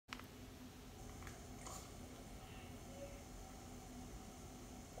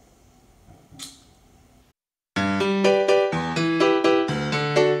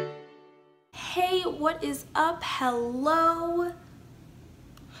what is up? Hello.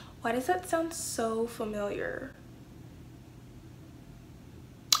 Why does that sound so familiar?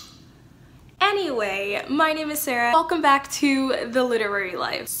 Anyway, my name is Sarah. Welcome back to The Literary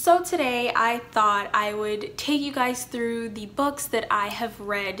Life. So today I thought I would take you guys through the books that I have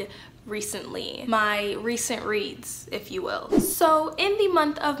read recently, my recent reads, if you will. So in the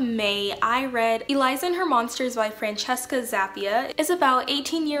month of May, I read Eliza and Her Monsters by Francesca Zappia. It's about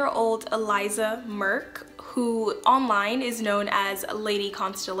 18-year-old Eliza Merck, who online is known as Lady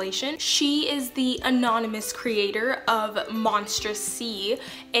Constellation. She is the anonymous creator of Monstrous Sea,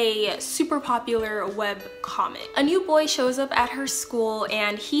 a super popular web comic. A new boy shows up at her school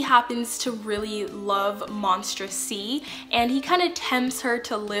and he happens to really love Monstrous Sea, and he kind of tempts her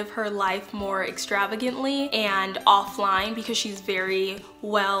to live her life more extravagantly and offline because she's very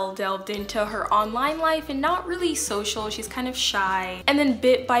well delved into her online life and not really social. She's kind of shy. And then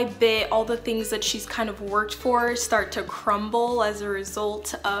bit by bit, all the things that she's kind of worked for start to crumble as a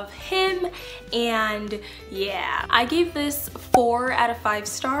result of him. And yeah, I gave this 4 out of 5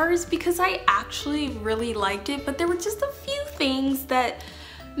 stars because I actually really liked it, but there were just a few things that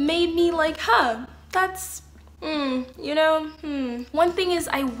made me like, huh, that's you know, One thing is,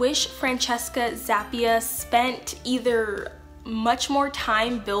 I wish Francesca Zappia spent either much more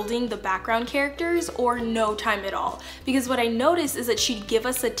time building the background characters or no time at all, because what I noticed is that she'd give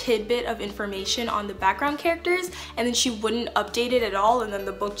us a tidbit of information on the background characters and then she wouldn't update it at all, and then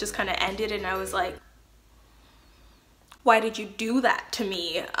the book just kind of ended and I was like, why did you do that to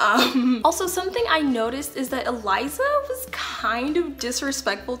me? Also, something I noticed is that Eliza was kind of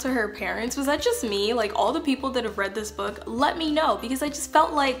disrespectful to her parents. Was that just me? Like, all the people that have read this book, let me know, because I just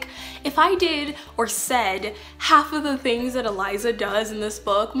felt like if I did or said half of the things that Eliza does in this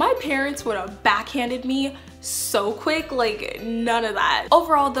book, my parents would have backhanded me so quick. Like, none of that.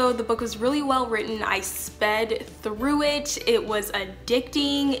 Overall though, the book was really well written. I sped through it. It was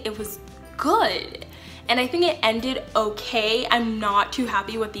addicting. It was good. And I think it ended okay. I'm not too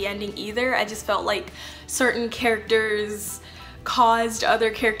happy with the ending either. I just felt like certain characters caused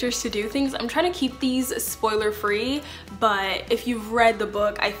other characters to do things. I'm trying to keep these spoiler free, but if you've read the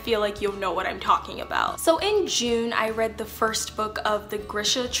book, I feel like you'll know what I'm talking about. So in June, I read the first book of the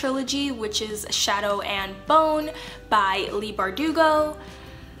Grisha trilogy, which is Shadow and Bone by Leigh Bardugo.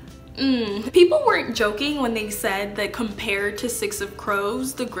 People weren't joking when they said that compared to Six of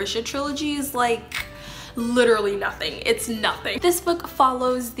Crows, the Grisha trilogy is like literally nothing. It's nothing. This book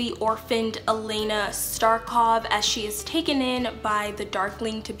follows the orphaned Elena Starkov as she is taken in by the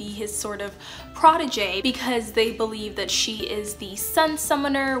Darkling to be his sort of protege because they believe that she is the Sun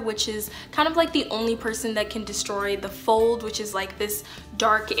Summoner, which is kind of like the only person that can destroy the Fold, which is like this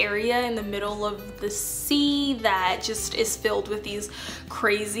dark area in the middle of the sea that just is filled with these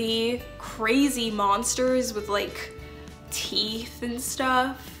crazy monsters with like teeth and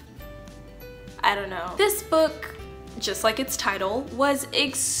stuff. I don't know. This book, just like its title, was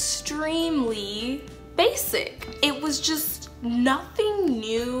extremely basic. It was just nothing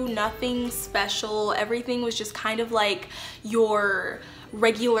new, nothing special. Everything was just kind of like your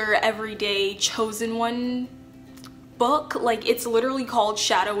regular, everyday, chosen one book. Like, it's literally called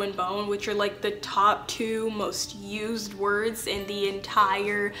Shadow and Bone, which are like the top 2 most used words in the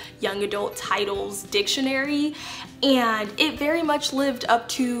entire young adult titles dictionary, and it very much lived up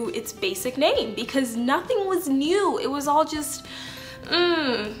to its basic name because nothing was new. It was all just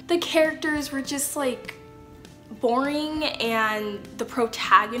the characters were just like boring, and the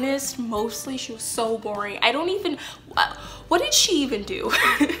protagonist, mostly, she was so boring. I don't even, what did she even do?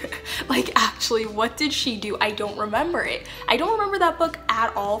 Like, actually, what did she do? I don't remember it. I don't remember that book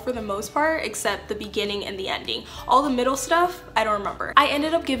at all for the most part, except the beginning and the ending. All the middle stuff, I don't remember. I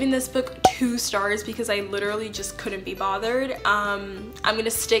ended up giving this book 2 stars because I literally just couldn't be bothered. I'm gonna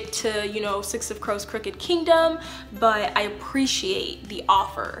stick to, you know, Six of Crows Crooked Kingdom, but I appreciate the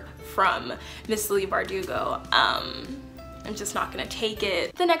offer from Miss Leigh Bardugo. I'm just not gonna take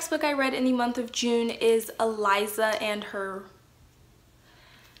it. The next book I read in the month of June is Eliza and Her...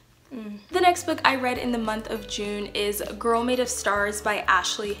 The next book I read in the month of June is Girl Made of Stars by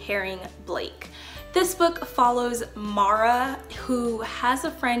Ashley Herring Blake. This book follows Mara, who has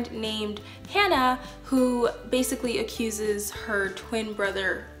a friend named Hannah, who basically accuses her twin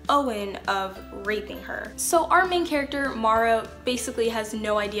brother Owen of raping her. So our main character, Mara, basically has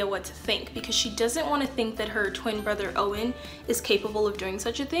no idea what to think because she doesn't want to think that her twin brother Owen is capable of doing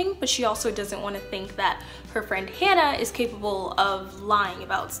such a thing, but she also doesn't want to think that her friend Hannah is capable of lying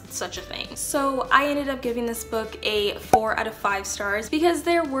about such a thing. So I ended up giving this book a 4 out of 5 stars because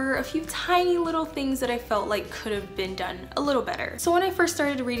there were a few tiny little things things that I felt like could have been done a little better. So when I first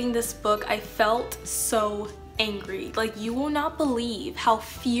started reading this book, I felt so angry. Like, you will not believe how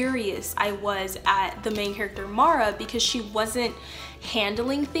furious I was at the main character Mara because she wasn't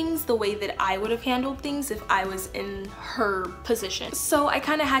handling things the way that I would have handled things if I was in her position. So I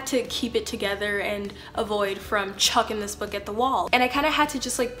kind of had to keep it together and avoid from chucking this book at the wall. And I kind of had to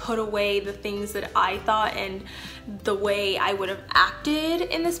just like put away the things that I thought and the way I would have acted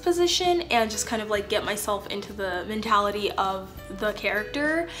in this position and just kind of like get myself into the mentality of the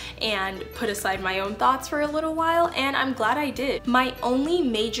character and put aside my own thoughts for a little while, and I'm glad I did. My only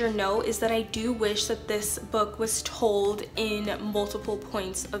major note is that I do wish that this book was told in multiple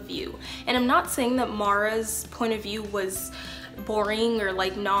points of view. And I'm not saying that Mara's point of view was boring or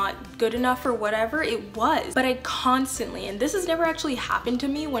like not good enough or whatever, it was, but I constantly, and this has never actually happened to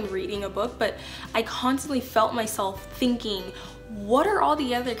me when reading a book, but I constantly felt myself thinking, what are all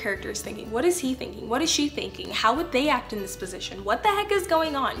the other characters thinking? What is he thinking? What is she thinking? How would they act in this position? What the heck is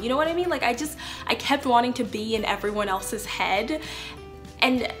going on? You know what I mean? Like, I kept wanting to be in everyone else's head,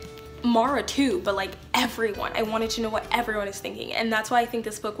 and Mara too, but like everyone. I wanted to know what everyone is thinking, and that's why I think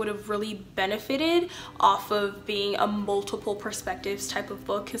this book would have really benefited off of being a multiple perspectives type of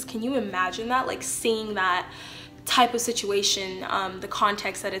book, because can you imagine that? Like, seeing that type of situation, the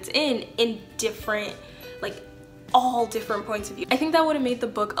context that it's in different, like all different points of view. I think that would have made the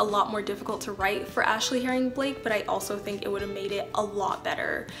book a lot more difficult to write for Ashley Herring Blake, but I also think it would have made it a lot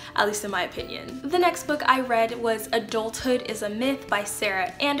better, at least in my opinion. The next book I read was Adulthood is a Myth by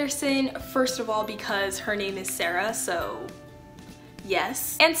Sarah Andersen. First of all, because her name is Sarah, so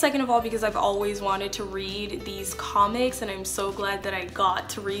yes. And second of all, because I've always wanted to read these comics, and I'm so glad that I got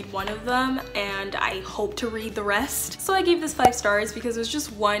to read one of them, and I hope to read the rest. So I gave this 5 stars because it was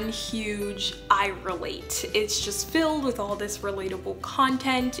just one huge I relate. It's just filled with all this relatable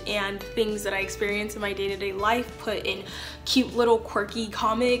content and things that I experience in my day-to-day life, put in cute little quirky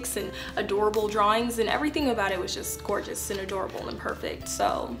comics and adorable drawings, and everything about it was just gorgeous and adorable and perfect.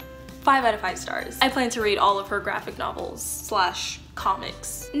 So 5 out of 5 stars. I plan to read all of her graphic novels /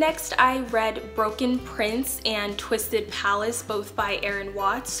 comics. Next, I read Broken Prince and Twisted Palace, both by Erin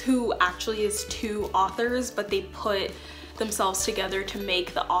Watts, who actually is 2 authors, but they put themselves together to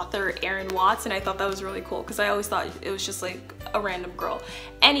make the author Erin Watts, and I thought that was really cool because I always thought it was just like a random girl.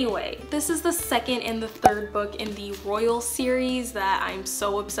 Anyway, this is the second and the third book in the Royal series that I'm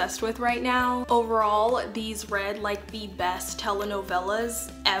so obsessed with right now. Overall, these read like the best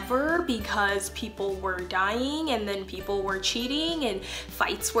telenovelas ever because people were dying and then people were cheating and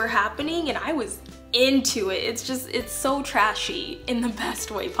fights were happening, and I was into it. It's so trashy in the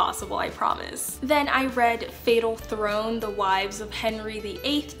best way possible, I promise. Then I read Fatal Throne, The Wives of Henry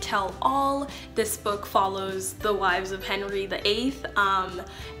VIII Tell All. This book follows the wives of Henry VIII,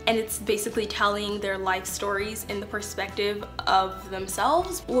 and it's basically telling their life stories in the perspective of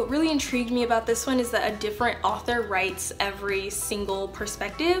themselves. What really intrigued me about this one is that a different author writes every single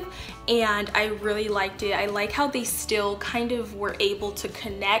perspective, and I really liked it. I like how they still kind of were able to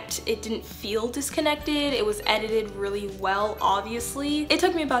connect. It didn't feel disconnected. It was edited really well, obviously. It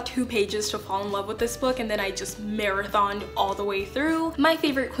took me about 2 pages to fall in love with this book, and then I just marathoned all the way through. My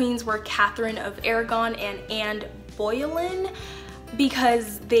favorite queens were Catherine of Aragon and Anne Boleyn,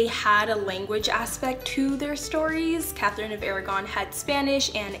 because they had a language aspect to their stories. Catherine of Aragon had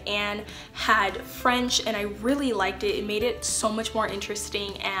Spanish and Anne had French, and I really liked it. It made it so much more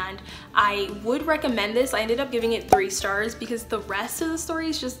interesting, and I would recommend this. I ended up giving it 3 stars because the rest of the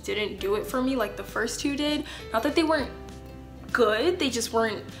stories just didn't do it for me like the first 2 did. Not that they weren't good, they just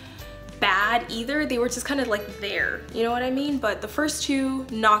weren't bad either. They were just kind of like there, you know what I mean? But the first 2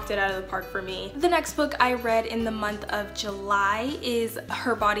 knocked it out of the park for me. The next book I read in the month of July is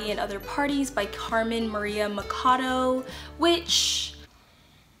Her Body and Other Parties by Carmen Maria Machado, which,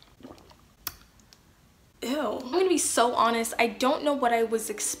 ew. I'm gonna be so honest, I don't know what I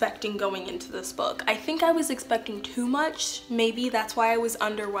was expecting going into this book. I think I was expecting too much. Maybe that's why I was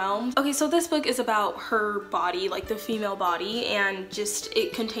underwhelmed. Okay, so this book is about her body, like the female body, and just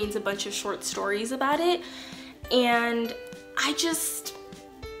it contains a bunch of short stories about it, and I just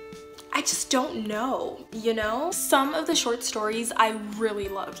don't know, you know? Some of the short stories I really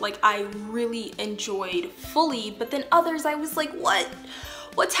loved, like I really enjoyed fully, but then others I was like,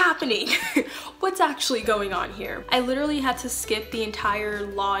 what's happening? What's actually going on here? I literally had to skip the entire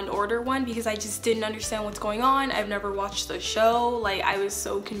Law and Order one because I just didn't understand what's going on. I've never watched the show. Like, I was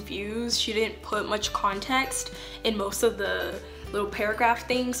so confused. She didn't put much context in most of the little paragraph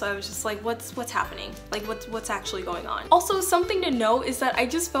thing, so I was just like, what's happening? Like what's actually going on? Also, something to note is that I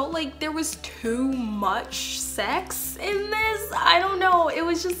just felt like there was too much sex in this. I don't know, it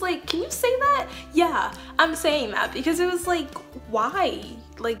was just like, can you say that? Yeah, I'm saying that because it was like, why?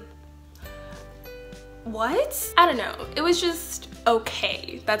 Like, what? I don't know, it was just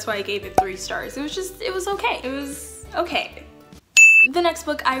okay. That's why I gave it 3 stars. It was okay. It was okay. The next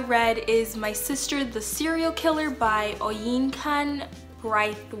book I read is My Sister the Serial Killer by Oyinkan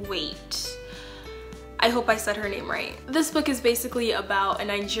Braithwaite. I hope I said her name right. This book is basically about a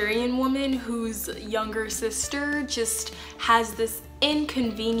Nigerian woman whose younger sister just has this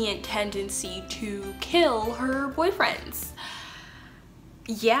inconvenient tendency to kill her boyfriends.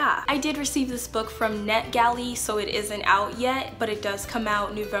 Yeah, I did receive this book from NetGalley, so it isn't out yet, but it does come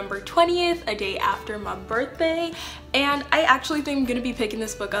out November 20th, a day after my birthday, and I actually think I'm gonna be picking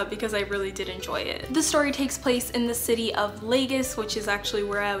this book up because I really did enjoy it. The story takes place in the city of Lagos, which is actually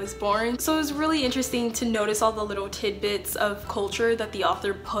where I was born, so it was really interesting to notice all the little tidbits of culture that the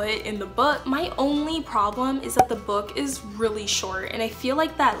author put in the book. My only problem is that the book is really short, and I feel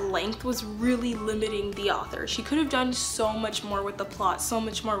like that length was really limiting the author. She could have done so much more with the plot, so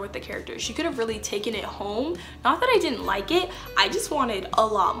much more with the characters. She could have really taken it home. Not that I didn't like it, I just wanted a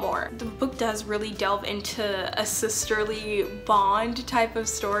lot more. The book does really delve into a sisterly bond type of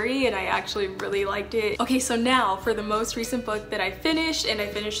story, and I actually really liked it. Okay, so now for the most recent book that I finished, and I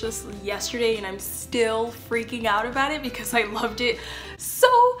finished this yesterday and I'm still freaking out about it because I loved it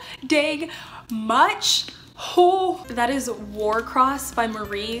so dang much. Oh, that is Warcross by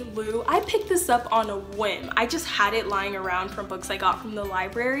Marie Lu. I picked this up on a whim. I just had it lying around from books I got from the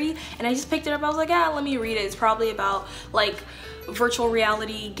library, and I just picked it up. I was like, yeah, let me read it. It's probably about like virtual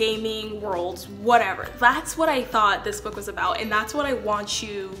reality, gaming, worlds, whatever. That's what I thought this book was about, and that's what I want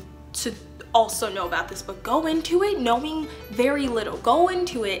you to also know about this book. Go into it knowing very little. Go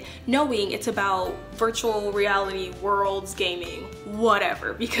into it knowing it's about virtual reality, worlds, gaming,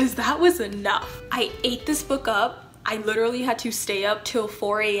 whatever, because that was enough. I ate this book up. I literally had to stay up till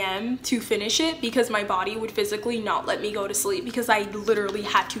 4 a.m. to finish it because my body would physically not let me go to sleep because I literally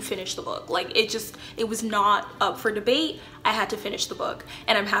had to finish the book. Like it was not up for debate. I had to finish the book,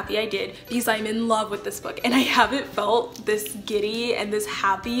 and I'm happy I did because I'm in love with this book, and I haven't felt this giddy and this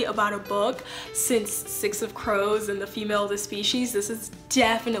happy about a book since Six of Crows and The Female of the Species. This is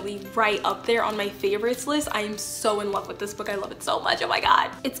definitely right up there on my favorites list. I am so in love with this book. I love it so much. Oh my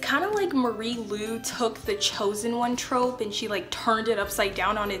god. It's kind of like Marie Lu took the chosen one trope and she like turned it upside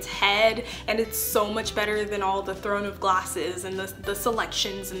down on its head, and it's so much better than all the Throne of Glasses and the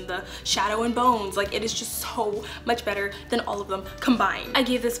selections and the Shadow and Bones. Like, it is just so much better than all of them combined. I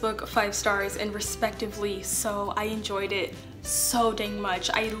gave this book 5 stars and respectively, so I enjoyed it so dang much.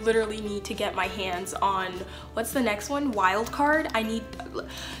 I literally need to get my hands on, what's the next one? Wildcard?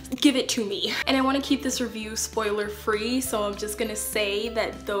 Give it to me. And I want to keep this review spoiler free, so I'm just gonna say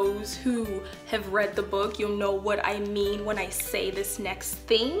that those who have read the book, you'll know what I mean when I say this next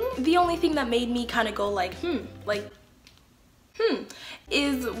thing. The only thing that made me kind of go like,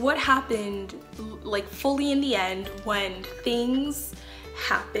 is what happened like fully in the end when things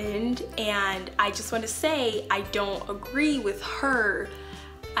happened, and I just want to say I don't agree with her.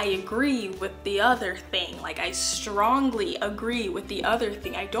 I agree with the other thing. Like, I strongly agree with the other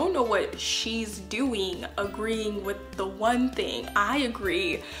thing. I don't know what she's doing agreeing with the one thing. I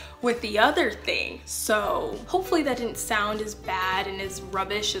agree with the other thing. So hopefully that didn't sound as bad and as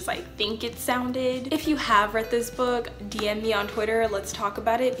rubbish as I think it sounded. If you have read this book, DM me on Twitter. Let's talk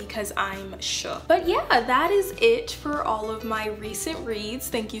about it because I'm shook. But yeah, that is it for all of my recent reads.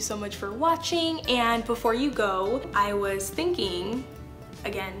 Thank you so much for watching. And before you go, I was thinking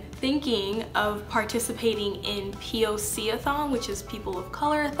of participating in POC-a-thon, which is People of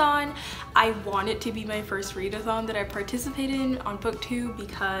Color-a-thon. I want it to be my first readathon that I participate in on booktube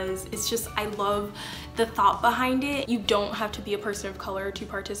because it's just, I love the thought behind it. You don't have to be a person of color to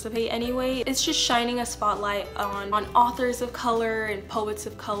participate anyway. It's just shining a spotlight on authors of color and poets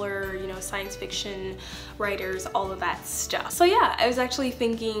of color, you know, science fiction writers, all of that stuff. So yeah, I was actually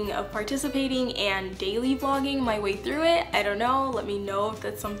thinking of participating and daily vlogging my way through it. I don't know, let me know if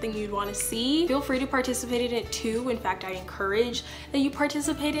that's something you'd want to see. Feel free to participate in it too. In fact, I encourage that you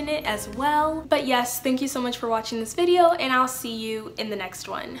participate in it as well. But yes, thank you so much for watching this video, and I'll see you in the next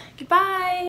one. Goodbye!